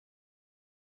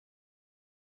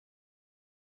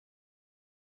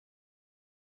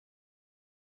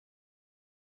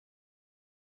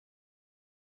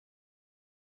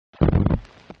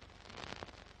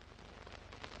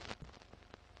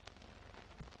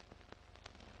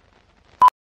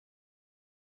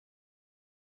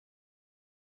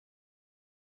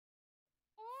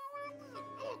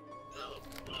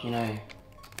You know,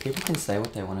 people can say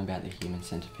what they want about the human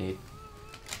centipede,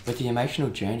 but the emotional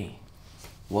journey,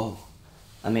 whoa.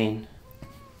 I mean,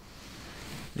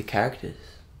 the characters,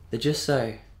 they're just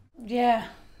so... Yeah,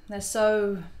 they're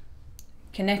so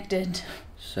connected.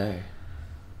 So,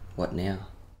 what now?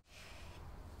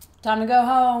 Time to go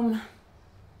home.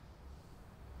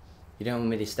 You don't want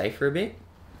me to stay for a bit?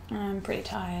 I'm pretty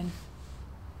tired.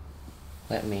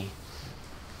 Let me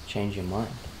change your mind.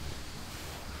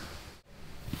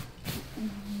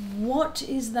 What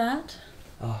is that?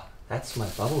 Oh, that's my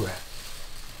bubble wrap.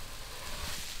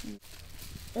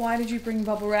 Why did you bring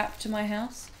bubble wrap to my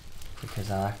house? Because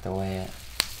I like the way it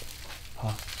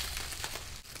pops.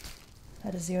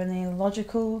 That is the only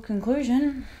logical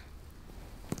conclusion.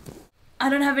 I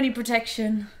don't have any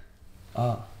protection.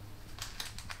 Oh.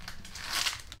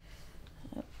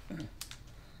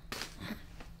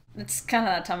 It's kind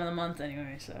of that time of the month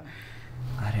anyway, so...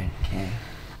 I don't care.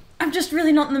 I'm just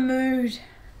really not in the mood.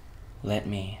 Let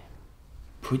me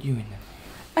put you in the mood.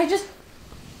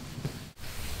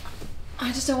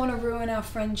 I just don't want to ruin our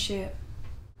friendship.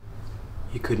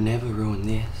 You could never ruin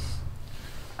this.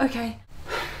 Okay.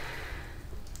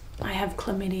 I have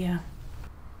chlamydia.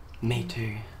 Me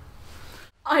too.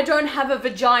 I don't have a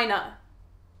vagina.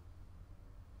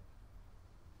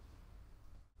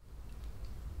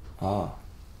 Oh.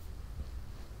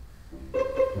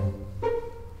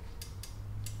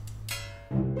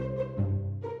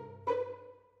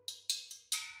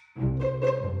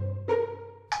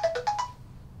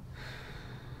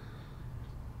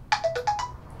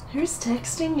 Who's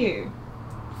texting you?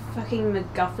 Fucking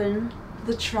MacGuffin.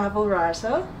 The travel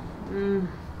writer?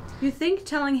 You think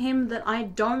telling him that I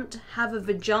don't have a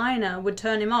vagina would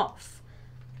turn him off?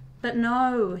 But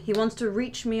no, he wants to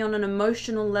reach me on an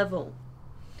emotional level.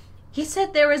 He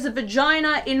said there is a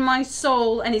vagina in my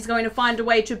soul and he's going to find a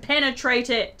way to penetrate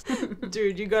it.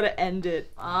 Dude, you gotta end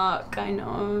it. Fuck, I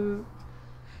know.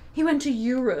 He went to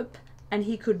Europe and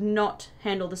he could not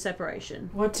handle the separation.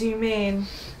 What do you mean?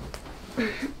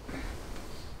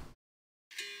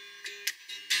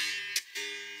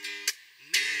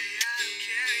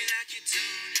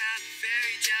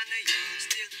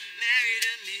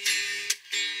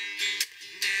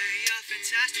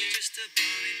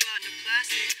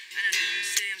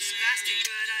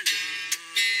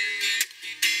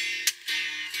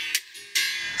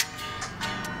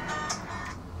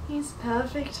 He's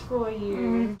perfect for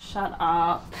you. Shut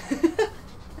up.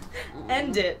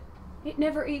 End it. It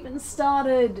never even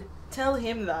started. Tell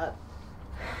him that.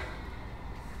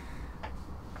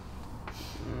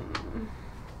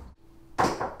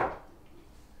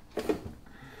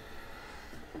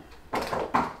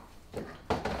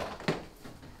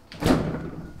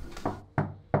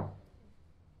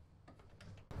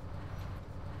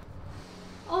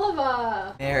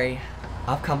 Oliver! Mary,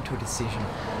 I've come to a decision.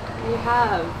 You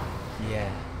have. Yeah.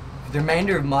 For the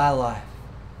remainder of my life,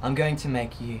 I'm going to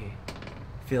make you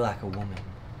feel like a woman.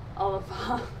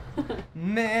 Oliver.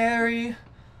 Mary,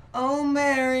 oh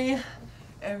Mary,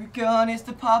 every girl needs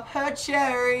to pop her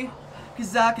cherry,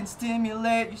 'cause I can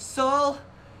stimulate your soul.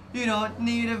 You don't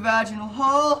need a vaginal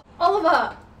hole.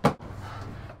 Oliver!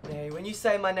 Mary, when you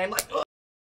say my name like...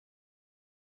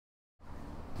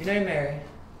 You know, Mary,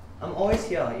 I'm always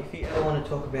here if you ever want to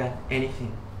talk about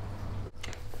anything.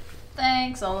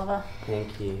 Thanks, Oliver.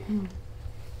 Thank you.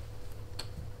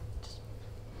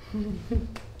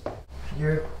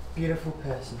 You're a beautiful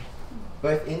person,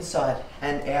 both inside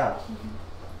and out.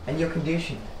 And your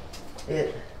condition,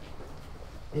 it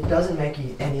doesn't make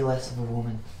you any less of a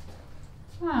woman.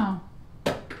 Wow.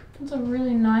 That's a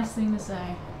really nice thing to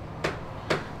say.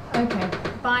 Okay,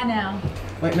 bye now.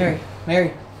 Wait, Mary.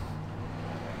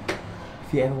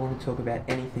 If you ever want to talk about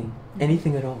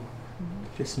anything at all,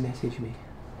 just message me.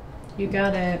 You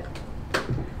got it.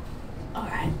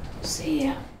 Alright, see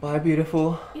ya. Bye,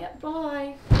 beautiful. Yeah,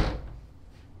 bye.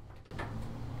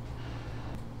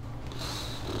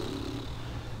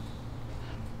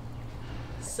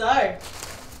 So,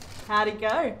 how'd it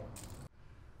go?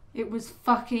 It was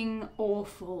fucking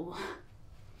awful.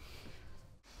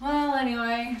 Well,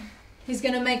 anyway, he's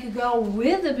gonna make a girl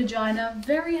with a vagina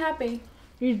very happy.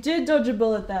 You did dodge a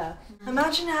bullet there.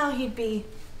 Imagine how he'd be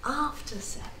after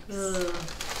sex.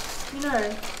 You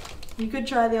know, you could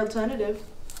try the alternative.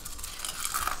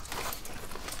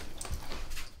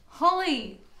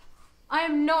 Holly, I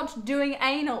am not doing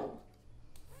anal.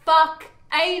 Fuck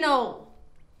anal.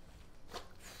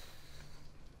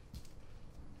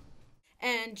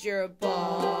 And you're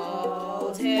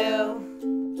bald hill,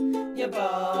 you're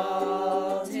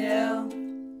bald hill.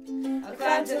 I'll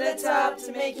climb to the top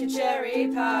to make your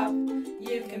cherry pop.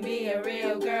 You can be a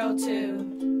real girl too.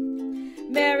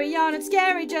 Merry on and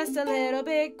scary, just a little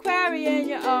bit query in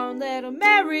your own little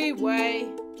merry way.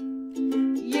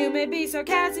 You may be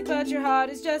sarcastic, but your heart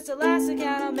is just elastic,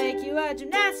 and I'll make you a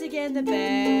gymnastic in the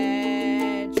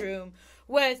bedroom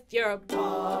with your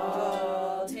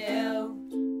bald hill.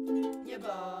 Your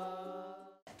bald.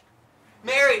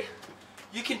 Mary,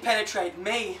 you can penetrate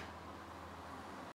me.